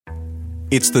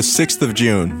It's the 6th of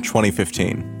June,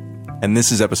 2015, and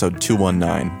this is episode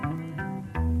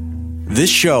 219. This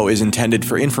show is intended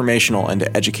for informational and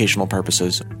educational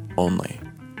purposes only.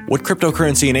 What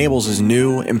cryptocurrency enables is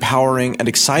new, empowering, and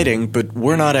exciting, but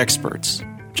we're not experts,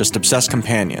 just obsessed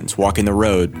companions walking the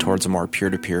road towards a more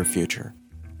peer-to-peer future.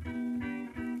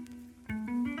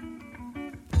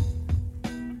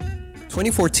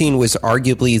 2014 was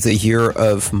arguably the year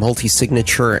of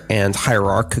multi-signature and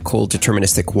hierarchical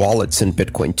deterministic wallets in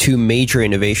Bitcoin, two major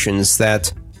innovations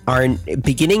that are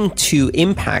beginning to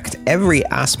impact every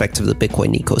aspect of the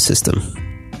Bitcoin ecosystem.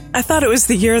 I thought it was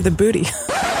the year of the booty.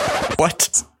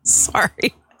 What?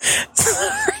 Sorry.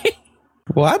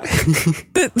 What?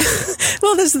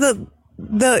 Well, this is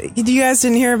you guys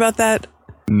didn't hear about that?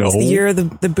 No. It's the year of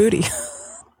the booty.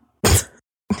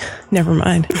 Never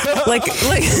mind. Like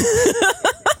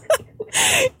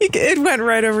it went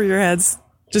right over your heads.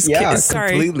 Just yeah, sorry.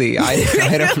 Completely. I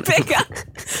don't know.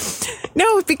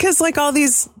 No, because like all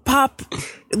these pop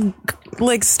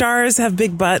like stars have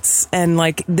big butts, and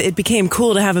like it became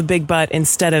cool to have a big butt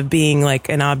instead of being like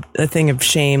a thing of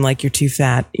shame, like you're too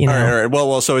fat. You know. All right.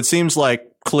 Well. So it seems like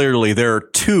clearly there are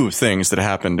two things that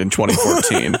happened in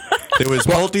 2014. There was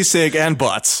multi-sig and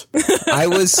butts. I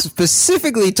was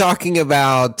specifically talking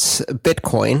about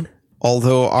Bitcoin,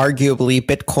 although arguably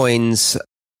Bitcoin's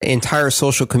entire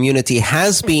social community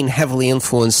has been heavily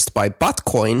influenced by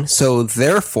Buttcoin, so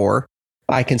therefore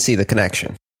I can see the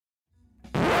connection.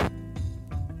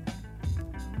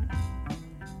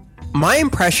 My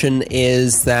impression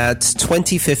is that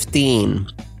 2015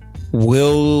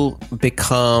 will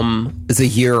become the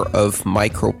year of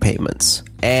micropayments.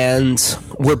 And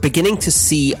we're beginning to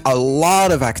see a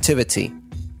lot of activity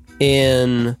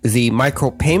in the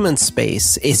micropayment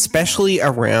space, especially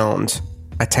around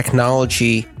a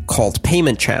technology called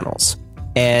payment channels.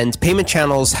 And payment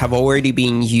channels have already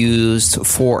been used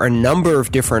for a number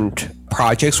of different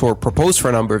projects, or proposed for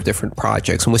a number of different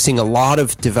projects. And we're seeing a lot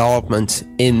of development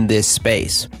in this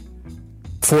space.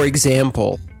 For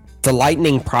example, the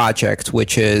Lightning project,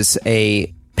 which is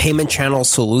a payment channel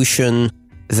solution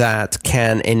that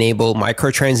can enable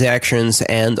microtransactions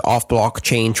and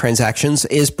off-blockchain transactions,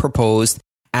 is proposed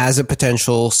as a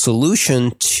potential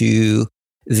solution to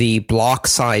the block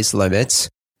size limits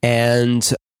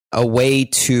and a way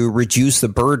to reduce the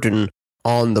burden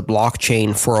on the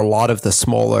blockchain for a lot of the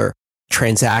smaller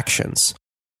transactions.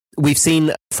 We've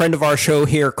seen a friend of our show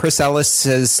here, Chris Ellis,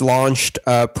 has launched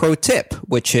Pro Tip,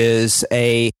 which is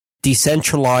a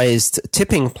decentralized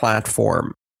tipping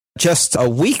platform. Just a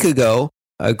week ago,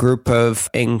 a group of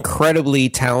incredibly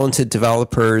talented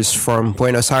developers from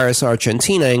Buenos Aires,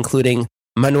 Argentina, including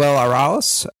Manuel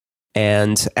Arauz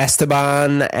and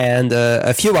Esteban and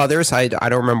a few others, I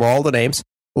don't remember all the names,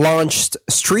 launched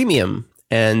Streamium.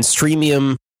 And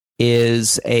Streamium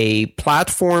is a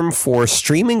platform for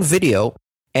streaming video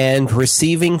and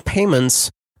receiving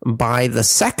payments by the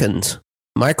second.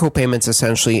 Micropayments,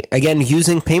 essentially, again,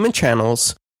 using payment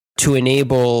channels to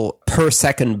enable per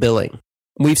second billing.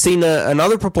 We've seen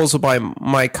another proposal by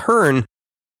Mike Hearn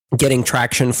getting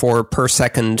traction for per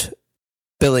second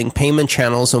billing payment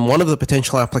channels. And one of the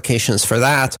potential applications for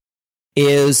that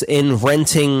is in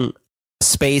renting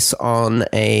space on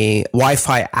a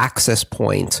Wi-Fi access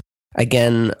point.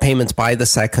 Again, payments by the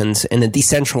second in a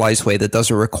decentralized way that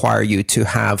doesn't require you to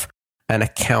have an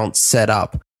account set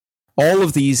up. All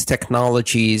of these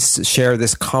technologies share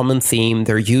this common theme.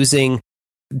 They're using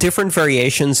different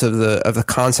variations of the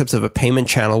concept of a payment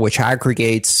channel, which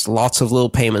aggregates lots of little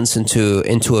payments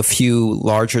into a few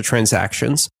larger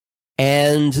transactions.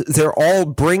 And they're all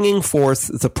bringing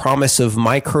forth the promise of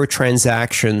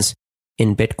microtransactions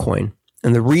in Bitcoin.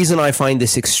 And the reason I find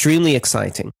this extremely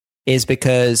exciting is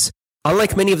because,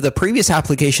 unlike many of the previous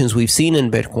applications we've seen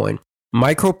in Bitcoin,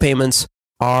 micropayments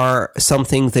are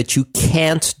something that you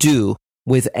can't do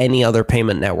with any other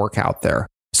payment network out there.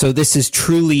 So this is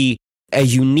truly a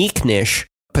unique niche,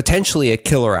 potentially a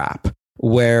killer app,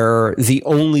 where the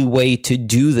only way to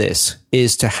do this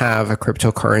is to have a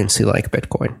cryptocurrency like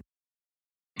Bitcoin.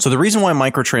 So the reason why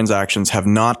microtransactions have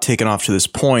not taken off to this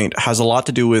point has a lot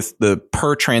to do with the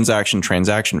per transaction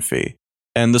fee.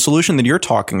 And the solution that you're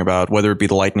talking about, whether it be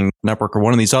the Lightning Network or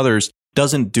one of these others,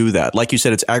 doesn't do that. Like you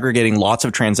said, it's aggregating lots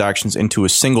of transactions into a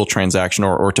single transaction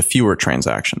or to fewer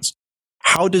transactions.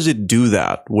 How does it do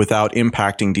that without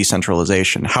impacting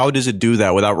decentralization? How does it do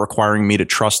that without requiring me to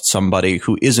trust somebody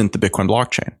who isn't the Bitcoin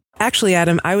blockchain? Actually,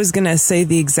 Adam, I was going to say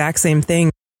the exact same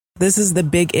thing. This is the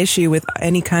big issue with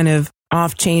any kind of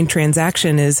off-chain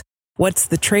transaction is what's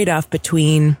the trade-off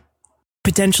between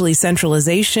potentially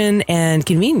centralization and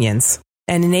convenience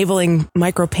and enabling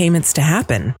micropayments to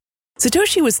happen.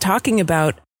 Satoshi was talking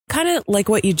about kind of like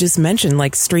what you just mentioned,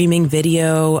 like streaming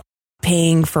video,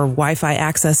 paying for Wi-Fi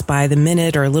access by the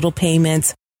minute or little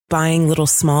payments, buying little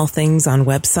small things on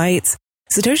websites.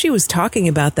 Satoshi was talking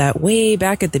about that way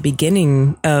back at the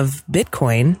beginning of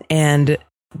Bitcoin, and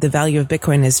the value of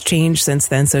Bitcoin has changed since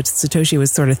then. So Satoshi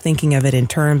was sort of thinking of it in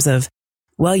terms of,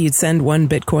 well, you'd send 1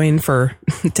 Bitcoin for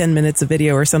 10 minutes of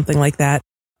video or something like that.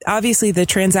 Obviously, the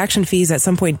transaction fees at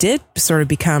some point did sort of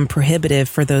become prohibitive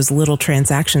for those little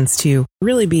transactions to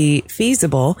really be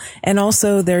feasible. And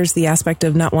also there's the aspect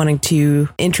of not wanting to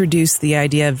introduce the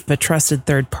idea of a trusted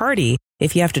third party.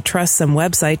 If you have to trust some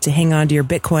website to hang on to your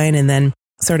Bitcoin and then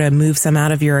sort of move some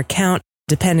out of your account,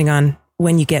 depending on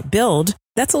when you get billed,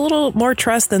 that's a little more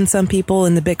trust than some people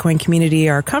in the Bitcoin community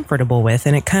are comfortable with.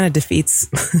 And it kind of defeats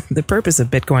the purpose of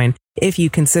Bitcoin if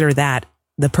you consider that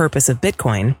the purpose of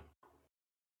Bitcoin.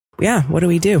 Yeah, what do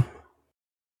we do?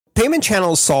 Payment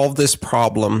channels solve this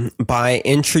problem by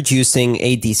introducing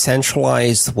a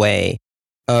decentralized way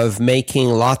of making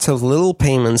lots of little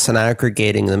payments and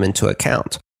aggregating them into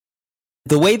account.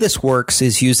 The way this works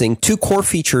is using 2 core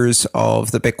features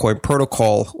of the Bitcoin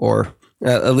protocol, or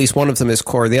at least one of them is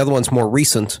core, the other one's more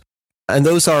recent. And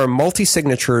those are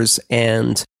multi-signatures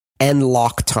and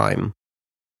n-lock time.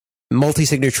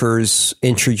 Multi-signatures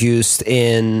introduced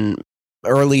in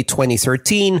early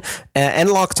 2013.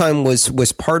 N-lock time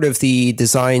was part of the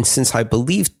design since, I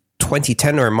believe,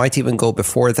 2010, or it might even go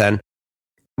before then.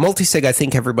 Multisig, I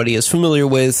think everybody is familiar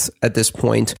with at this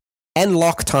point.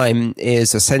 N-lock time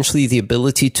is essentially the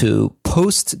ability to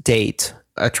post-date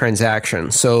a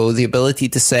transaction. So the ability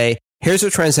to say, here's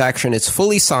a transaction, it's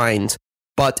fully signed,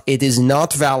 but it is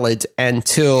not valid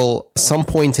until some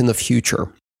point in the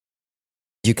future.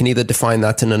 You can either define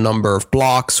that in a number of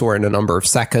blocks or in a number of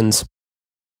seconds.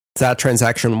 That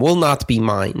transaction will not be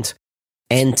mined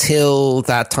until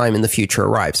that time in the future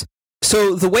arrives.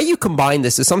 So the way you combine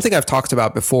this is something I've talked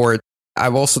about before.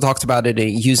 I've also talked about it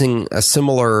using a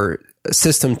similar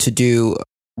system to do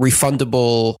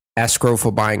refundable escrow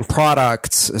for buying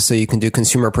products, so you can do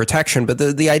consumer protection.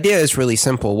 But the idea is really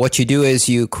simple. What you do is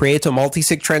you create a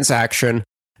multi-sig transaction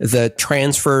that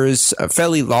transfers a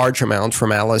fairly large amount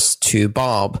from Alice to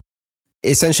Bob.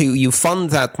 Essentially, you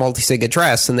fund that multi-sig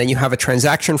address, and then you have a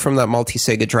transaction from that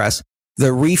multi-sig address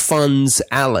that refunds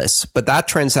Alice. But that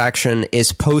transaction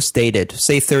is post-dated,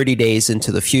 say 30 days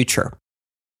into the future.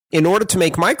 In order to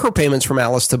make micropayments from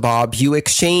Alice to Bob, you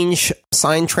exchange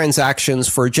signed transactions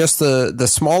for just the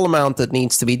small amount that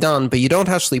needs to be done, but you don't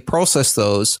actually process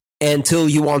those until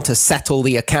you want to settle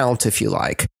the account, if you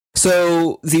like.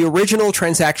 So the original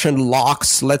transaction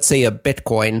locks, let's say, a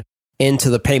Bitcoin into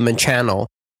the payment channel.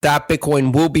 That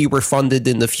Bitcoin will be refunded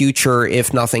in the future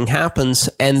if nothing happens.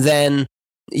 And then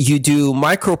you do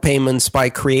micropayments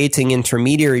by creating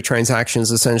intermediary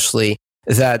transactions, essentially,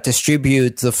 that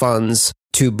distribute the funds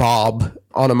to Bob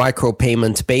on a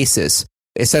micropayment basis.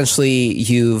 Essentially,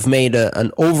 you've made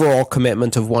an overall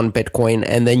commitment of 1 Bitcoin,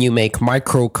 and then you make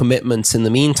micro commitments in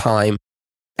the meantime.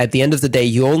 At the end of the day,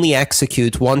 you only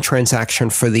execute 1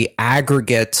 transaction for the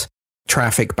aggregate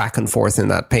traffic back and forth in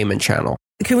that payment channel.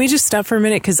 Can we just stop for a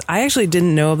minute? Because I actually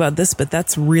didn't know about this, but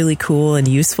that's really cool and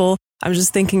useful. I was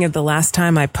just thinking of the last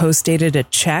time I post-dated a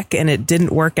check and it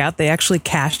didn't work out. They actually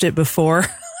cashed it before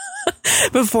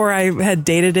I had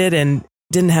dated it, and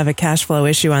didn't have a cash flow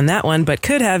issue on that one, but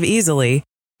could have easily.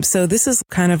 So this is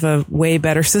kind of a way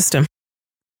better system.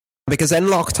 Because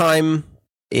n-lock time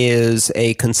is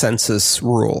a consensus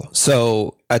rule.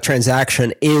 So a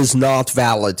transaction is not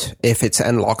valid if its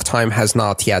n-lock time has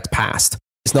not yet passed.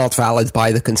 It's not valid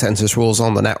by the consensus rules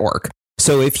on the network.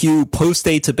 So if you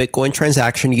post-date a Bitcoin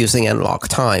transaction using n-lock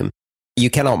time, you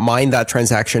cannot mine that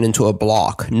transaction into a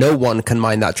block. No one can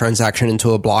mine that transaction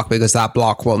into a block, because that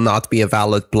block will not be a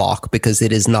valid block, because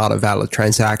it is not a valid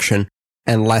transaction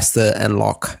unless the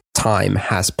n-lock time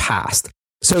has passed.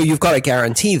 So you've got a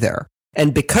guarantee there.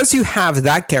 And because you have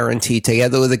that guarantee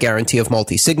together with a guarantee of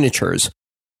multi-signatures,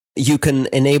 you can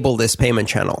enable this payment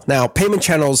channel. Now, payment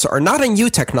channels are not a new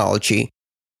technology.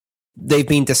 They've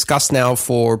been discussed now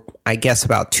for, I guess,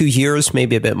 about 2 years,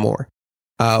 maybe a bit more.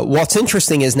 What's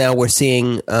interesting is now we're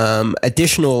seeing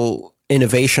additional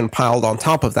innovation piled on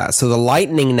top of that. So the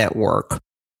Lightning Network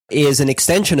is an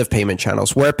extension of payment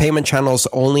channels. Where payment channels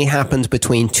only happened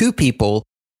between 2 people,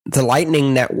 the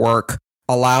Lightning Network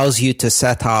allows you to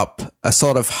set up a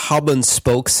sort of hub and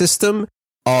spoke system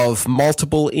of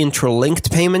multiple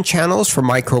interlinked payment channels for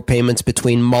micropayments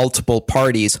between multiple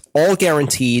parties, all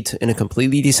guaranteed in a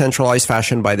completely decentralized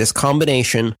fashion by this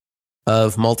combination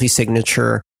of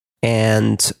multi-signature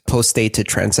and post-dated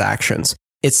transactions.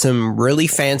 It's some really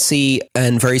fancy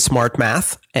and very smart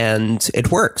math, and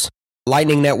it works.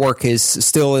 Lightning Network is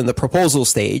still in the proposal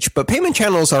stage, but payment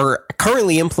channels are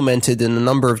currently implemented in a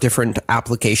number of different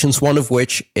applications, one of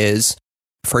which is,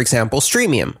 for example,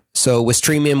 Streamium. So with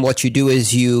Streamium, what you do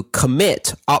is you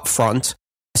commit upfront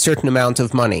a certain amount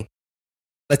of money.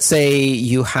 Let's say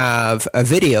you have a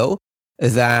video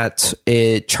that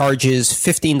it charges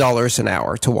 $15 an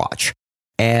hour to watch,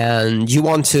 and you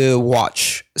want to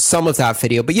watch some of that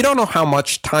video, but you don't know how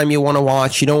much time you want to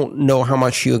watch. You don't know how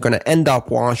much you're going to end up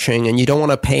watching, and you don't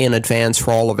want to pay in advance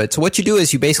for all of it. So what you do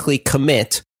is you basically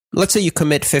commit. Let's say you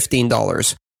commit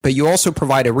 $15, but you also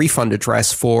provide a refund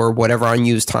address for whatever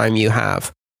unused time you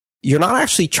have. You're not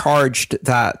actually charged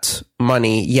that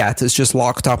money yet. It's just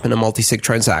locked up in a multi-sig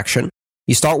transaction.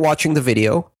 You start watching the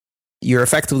video. You're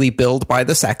effectively billed by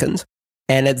the second.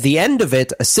 And at the end of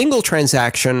it, a single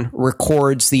transaction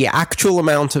records the actual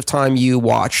amount of time you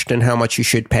watched and how much you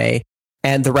should pay.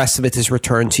 And the rest of it is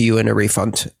returned to you in a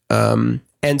refund. And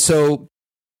so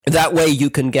that way you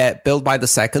can get billed by the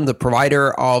second. The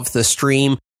provider of the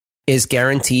stream is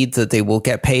guaranteed that they will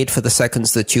get paid for the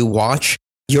seconds that you watch.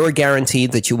 You're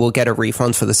guaranteed that you will get a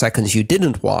refund for the seconds you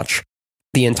didn't watch.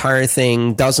 The entire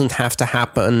thing doesn't have to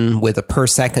happen with a per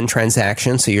second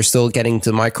transaction, so you're still getting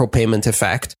the micropayment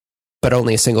effect, but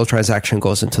only a single transaction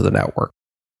goes into the network.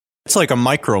 It's like a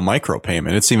micro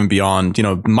payment. It's even beyond,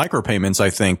 micropayments. I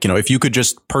think, if you could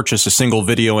just purchase a single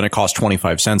video and it costs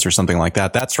 25 cents or something like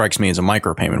that, that strikes me as a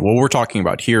micropayment. What we're talking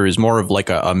about here is more of like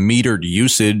a metered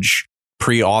usage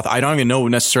pre-auth. I don't even know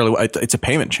necessarily. It's a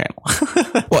payment channel.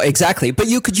 Well, exactly. But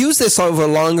you could use this over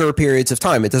longer periods of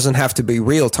time. It doesn't have to be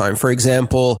real time. For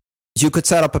example, you could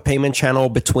set up a payment channel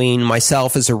between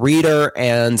myself as a reader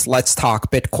and Let's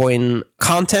Talk Bitcoin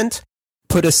content.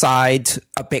 Put aside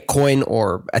a Bitcoin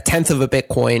or a tenth of a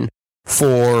Bitcoin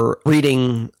for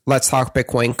reading Let's Talk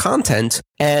Bitcoin content.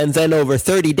 And then over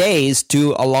 30 days,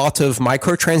 do a lot of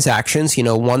microtransactions,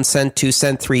 1 cent, 2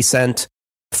 cent, 3 cent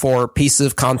for pieces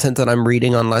of content that I'm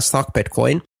reading on Let's Talk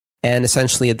Bitcoin. And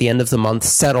essentially at the end of the month,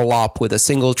 settle up with a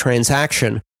single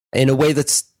transaction in a way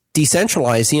that's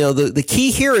decentralized. The key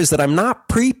here is that I'm not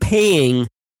prepaying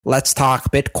Let's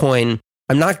Talk Bitcoin.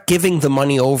 I'm not giving the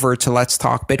money over to Let's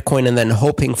Talk Bitcoin and then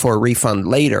hoping for a refund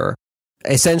later.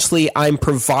 Essentially, I'm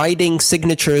providing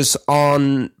signatures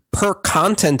on per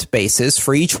content basis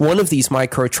for each one of these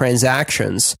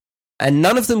microtransactions, and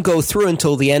none of them go through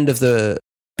until the end of the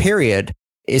period.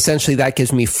 Essentially, that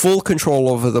gives me full control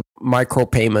over the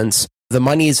micropayments. The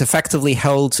money is effectively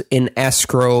held in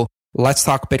escrow. Let's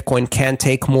Talk Bitcoin can't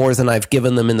take more than I've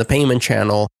given them in the payment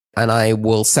channel, and I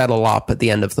will settle up at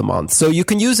the end of the month. So you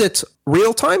can use it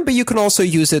real time, but you can also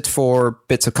use it for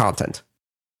bits of content.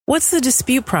 What's the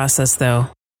dispute process, though?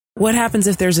 What happens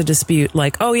if there's a dispute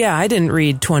like, oh yeah, I didn't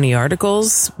read 20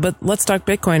 articles, but Let's Talk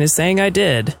Bitcoin is saying I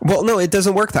did? Well, no, it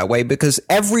doesn't work that way, because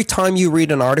every time you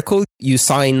read an article, you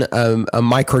sign a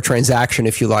microtransaction,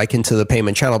 if you like, into the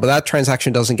payment channel, but that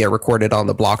transaction doesn't get recorded on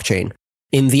the blockchain.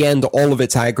 In the end, all of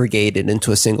it's aggregated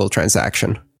into a single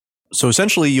transaction. So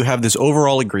essentially, you have this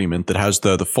overall agreement that has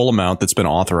the full amount that's been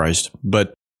authorized.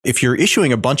 But if you're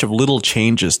issuing a bunch of little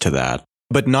changes to that,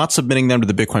 but not submitting them to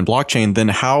the Bitcoin blockchain, then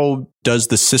how does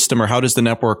the system or how does the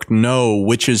network know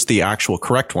which is the actual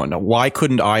correct one? Now, why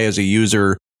couldn't I, as a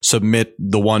user, submit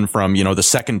the one from, the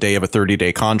second day of a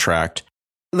 30-day contract?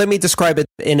 Let me describe it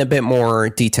in a bit more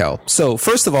detail. So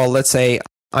first of all, let's say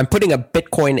I'm putting a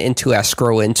Bitcoin into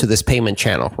escrow into this payment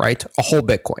channel, right? A whole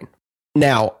Bitcoin.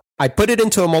 Now, I put it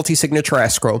into a multi-signature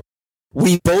escrow.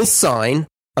 We both sign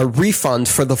a refund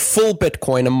for the full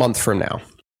Bitcoin a month from now.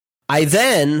 I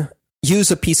then use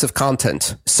a piece of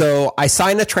content. So I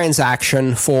sign a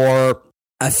transaction for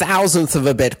 1,000th of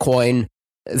a Bitcoin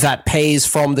that pays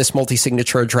from this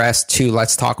multi-signature address to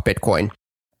Let's Talk Bitcoin.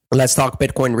 Let's Talk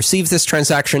Bitcoin receives this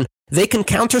transaction. They can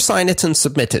countersign it and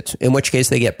submit it, in which case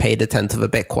they get paid 1/10 of a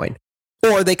Bitcoin.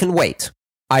 Or they can wait.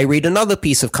 I read another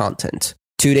piece of content.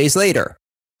 2 days later,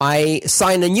 I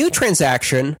sign a new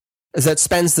transaction that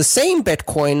spends the same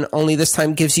Bitcoin, only this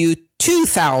time gives you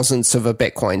 2,000ths of a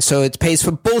Bitcoin. So it pays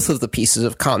for both of the pieces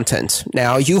of content.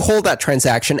 Now, you hold that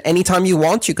transaction anytime you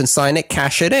want. You can sign it,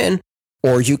 cash it in,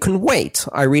 or you can wait.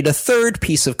 I read a third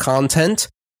piece of content.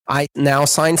 I now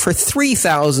sign for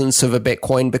 3,000ths of a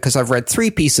Bitcoin because I've read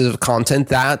 3 pieces of content.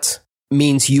 That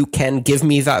means you can give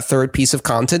me that third piece of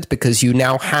content because you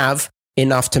now have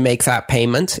enough to make that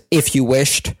payment if you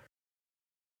wished.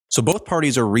 So both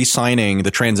parties are re-signing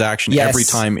the transaction Yes. every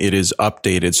time it is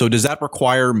updated. So does that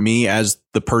require me as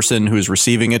the person who's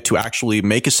receiving it to actually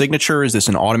make a signature? Is this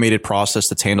an automated process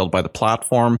that's handled by the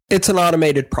platform? It's an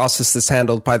automated process that's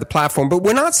handled by the platform, but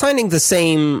we're not signing the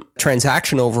same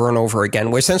transaction over and over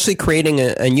again. We're essentially creating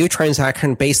a new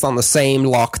transaction based on the same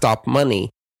locked up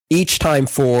money each time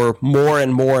for more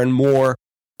and more and more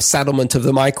settlement of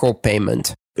the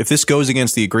micropayment. If this goes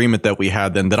against the agreement that we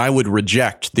had, then I would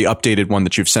reject the updated one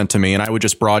that you've sent to me, and I would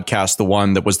just broadcast the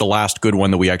one that was the last good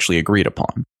one that we actually agreed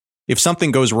upon. If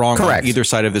something goes wrong Correct. on either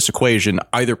side of this equation,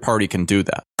 either party can do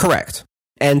that. Correct.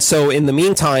 And so in the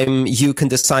meantime, you can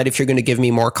decide if you're going to give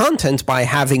me more content by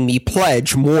having me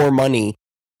pledge more money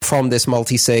from this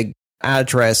multi-sig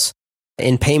address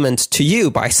in payment to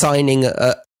you by signing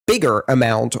a bigger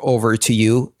amount over to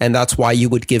you. And that's why you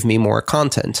would give me more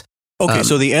content. Okay,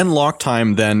 so the end lock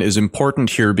time then is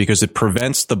important here because it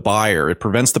prevents the buyer, it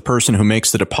prevents the person who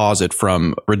makes the deposit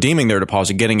from redeeming their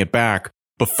deposit, getting it back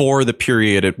before the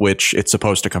period at which it's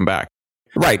supposed to come back.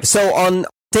 Right. So on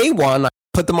day one, I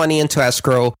put the money into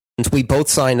escrow and we both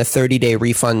sign a 30-day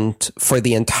refund for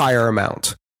the entire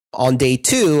amount. On day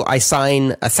two, I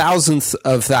sign 1,000th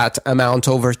of that amount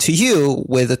over to you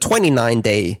with a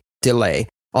 29-day delay.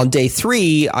 On day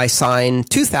three, I sign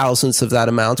 2,000ths of that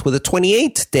amount with a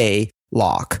 28-day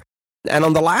lock. And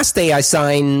on the last day, I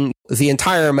sign the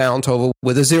entire amount over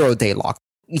with a 0-day lock.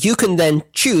 You can then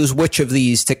choose which of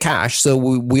these to cash, so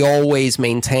we always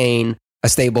maintain a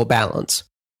stable balance.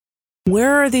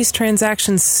 Where are these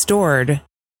transactions stored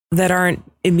that aren't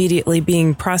immediately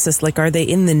being processed? Like, are they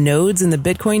in the nodes in the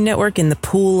Bitcoin network, in the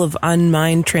pool of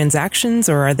unmined transactions,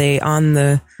 or are they on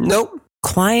the Nope.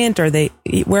 client?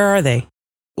 Where are they?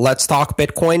 Let's Talk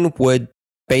Bitcoin would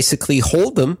basically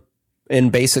hold them in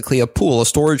basically a pool, a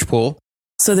storage pool.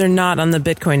 So they're not on the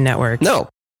Bitcoin network? No,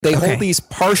 they Okay. hold these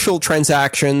partial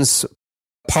transactions,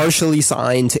 partially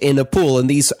signed in a pool, and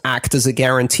these act as a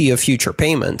guarantee of future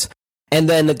payment. And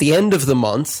then at the end of the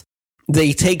month,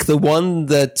 they take the one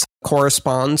that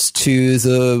corresponds to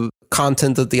the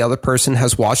content that the other person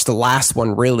has watched, the last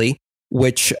one really,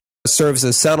 which serves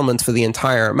as settlement for the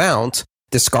entire amount,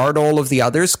 discard all of the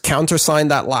others, countersign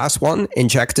that last one,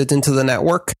 inject it into the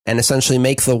network, and essentially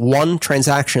make the one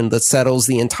transaction that settles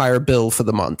the entire bill for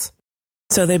the month.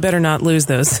 So they better not lose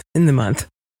those in the month.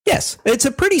 Yes, it's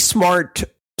a pretty smart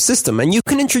system, and you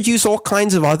can introduce all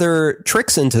kinds of other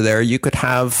tricks into there. You could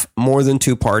have more than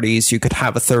two parties. You could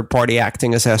have a third party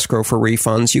acting as escrow for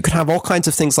refunds. You could have all kinds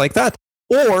of things like that.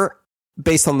 Or,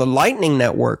 based on the Lightning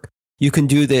Network, you can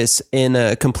do this in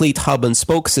a complete hub and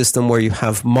spoke system where you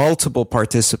have multiple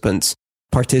participants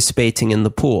participating in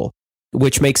the pool,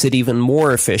 which makes it even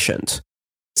more efficient.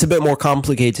 It's a bit more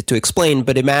complicated to explain,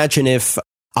 but imagine if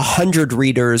 100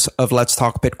 readers of Let's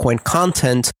Talk Bitcoin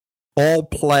content all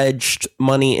pledged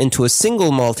money into a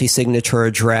single multi-signature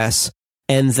address,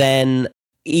 and then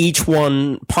each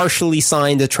one partially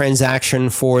signed a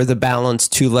transaction for the balance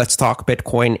to Let's Talk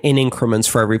Bitcoin in increments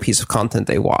for every piece of content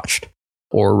they watched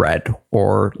or read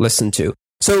or listened to.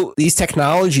 So these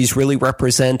technologies really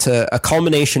represent a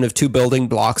culmination of two building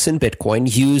blocks in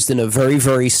Bitcoin used in a very,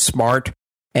 very smart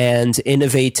and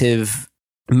innovative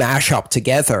mashup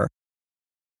together,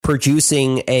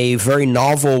 producing a very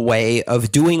novel way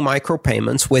of doing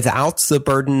micropayments without the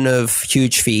burden of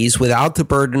huge fees, without the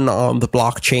burden on the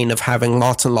blockchain of having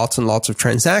lots and lots and lots of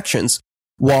transactions,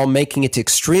 while making it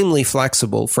extremely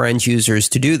flexible for end users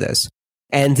to do this.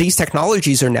 And these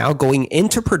technologies are now going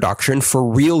into production for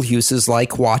real uses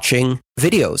like watching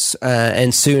videos.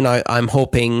 And soon I'm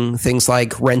hoping things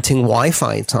like renting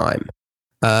Wi-Fi time.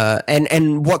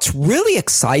 And what's really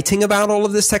exciting about all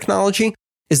of this technology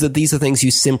is that these are things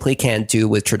you simply can't do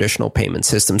with traditional payment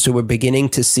systems. So we're beginning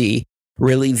to see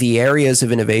really the areas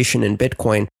of innovation in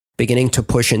Bitcoin beginning to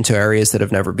push into areas that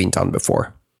have never been done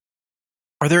before.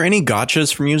 Are there any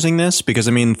gotchas from using this? Because,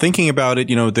 I mean, thinking about it,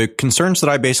 the concerns that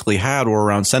I basically had were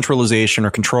around centralization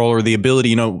or control or the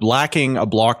ability, lacking a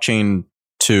blockchain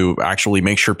to actually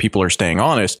make sure people are staying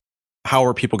honest. How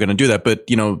are people going to do that? But,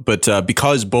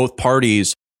 because both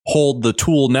parties hold the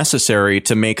tool necessary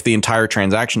to make the entire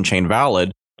transaction chain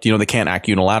valid, they can't act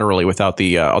unilaterally without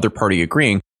the other party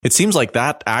agreeing. It seems like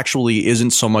that actually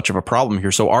isn't so much of a problem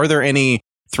here. So are there any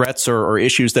threats or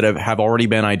issues that have already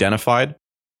been identified?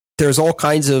 There's all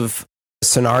kinds of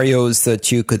scenarios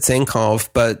that you could think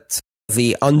of, but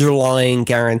the underlying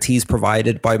guarantees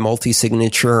provided by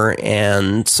multi-signature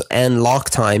and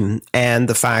lock time, and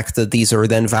the fact that these are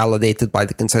then validated by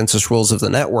the consensus rules of the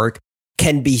network,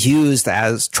 can be used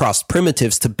as trust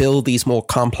primitives to build these more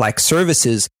complex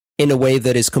services in a way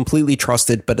that is completely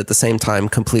trusted, but at the same time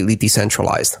completely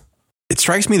decentralized. It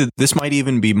strikes me that this might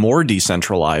even be more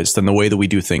decentralized than the way that we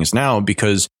do things now,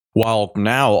 because while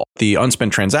now the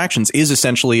unspent transactions is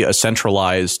essentially a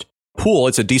centralized pool,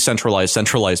 it's a decentralized,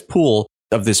 centralized pool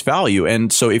of this value.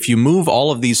 And so if you move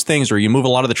all of these things, or you move a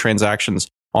lot of the transactions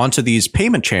onto these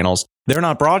payment channels, they're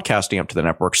not broadcasting up to the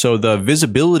network. So the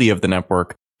visibility of the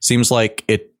network seems like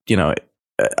it,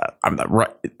 I'm not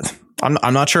right.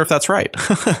 I'm not sure if that's right.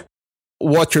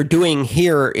 What you're doing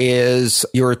here is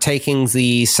you're taking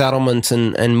the settlement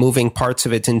and moving parts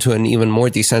of it into an even more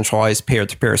decentralized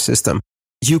peer-to-peer system.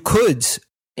 You could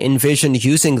envision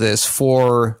using this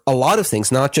for a lot of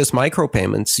things, not just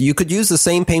micropayments. You could use the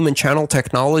same payment channel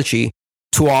technology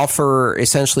to offer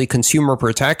essentially consumer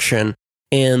protection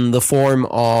in the form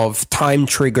of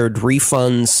time-triggered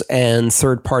refunds and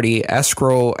third-party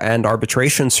escrow and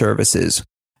arbitration services.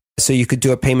 So you could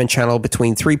do a payment channel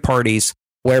between three parties,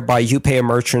 whereby you pay a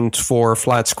merchant for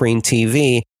flat screen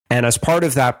TV, and as part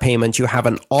of that payment, you have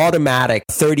an automatic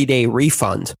 30-day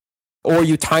refund, or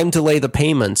you time delay the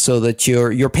payment so that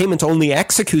your payment only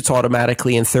executes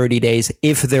automatically in 30 days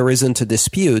if there isn't a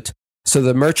dispute. So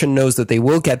the merchant knows that they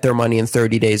will get their money in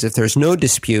 30 days if there's no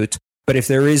dispute. But if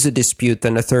there is a dispute,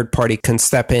 then a third party can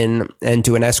step in and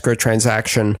do an escrow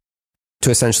transaction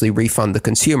to essentially refund the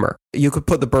consumer. You could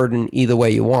put the burden either way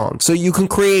you want. So you can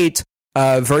create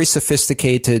a very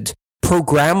sophisticated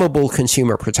programmable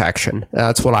consumer protection.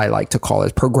 That's what I like to call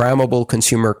it, programmable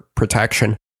consumer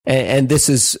protection. And this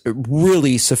is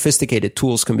really sophisticated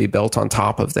tools can be built on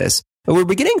top of this. And we're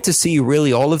beginning to see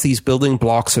really all of these building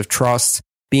blocks of trust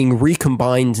being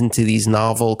recombined into these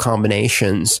novel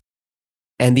combinations.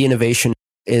 And the innovation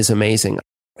is amazing.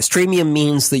 Streamium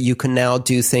means that you can now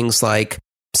do things like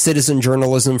citizen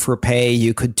journalism for pay.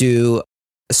 You could do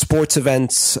sports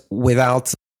events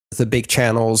without the big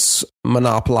channels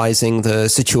monopolizing the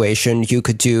situation. You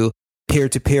could do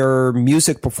peer-to-peer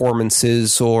music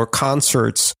performances or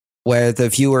concerts where the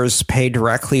viewers pay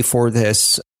directly for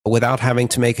this without having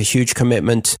to make a huge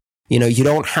commitment. You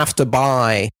don't have to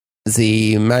buy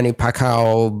the Manny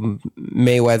Pacquiao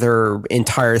Mayweather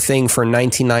entire thing for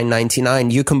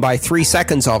 $99.99. You can buy 3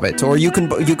 seconds of it, or you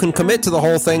can commit to the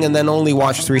whole thing and then only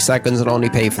watch 3 seconds and only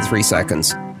pay for 3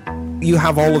 seconds. You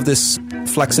have all of this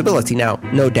flexibility. Now,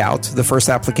 no doubt, the first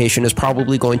application is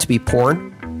probably going to be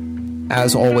porn.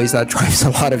 As always, that drives a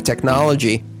lot of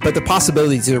technology, but the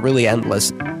possibilities are really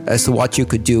endless as to what you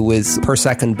could do with per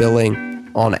second billing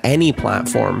on any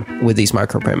platform with these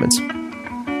micropayments.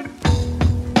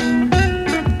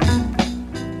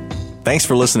 Thanks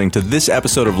for listening to this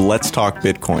episode of Let's Talk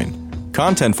Bitcoin.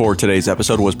 Content for today's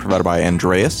episode was provided by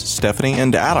Andreas, Stephanie,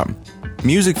 and Adam.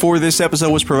 Music for this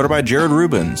episode was provided by Jared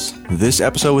Rubens. This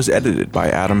episode was edited by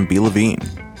Adam B. Levine.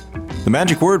 The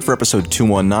magic word for episode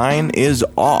 219 is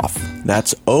off.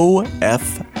 That's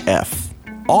OFF.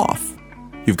 Off.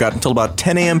 You've got until about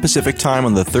 10 a.m. Pacific time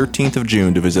on the 13th of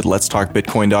June to visit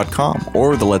letstalkbitcoin.com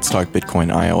or the Let's Talk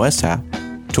Bitcoin iOS app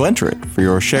to enter it for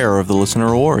your share of the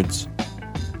listener awards.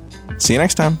 See you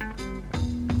next time.